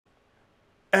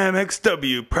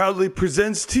mXw proudly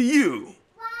presents to you.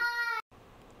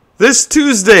 This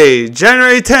Tuesday,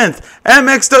 January 10th,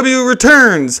 mXw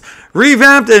returns,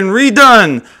 revamped and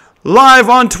redone, live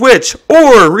on Twitch,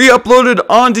 or re-uploaded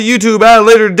onto YouTube at a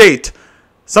later date.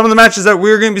 Some of the matches that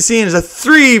we're going to be seeing is a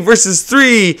 3 versus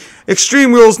 3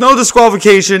 Extreme Rules, no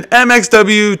disqualification,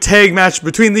 mXw tag match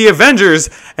between the Avengers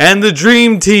and the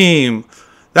Dream Team.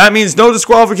 That means no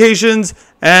disqualifications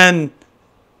and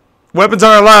weapons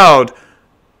are allowed.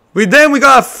 We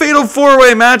got a fatal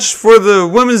 4-way match for the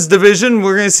women's division.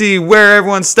 We're going to see where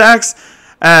everyone stacks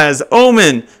as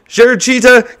Omen, Jared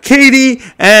Cheetah, Katie,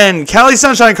 and Callie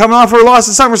Sunshine coming off her loss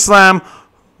at SummerSlam.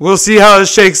 We'll see how it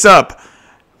shakes up.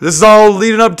 This is all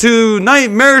leading up to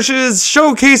Nightmarish's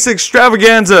Showcase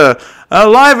Extravaganza, a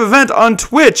live event on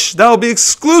Twitch that will be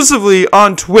exclusively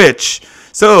on Twitch.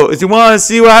 So if you want to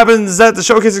see what happens at the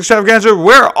Showcase Extravaganza,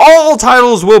 where all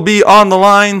titles will be on the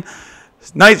line,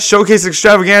 Night Showcase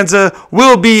Extravaganza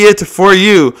will be it for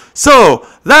you. So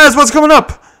that is what's coming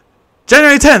up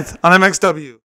January 10th on mXw.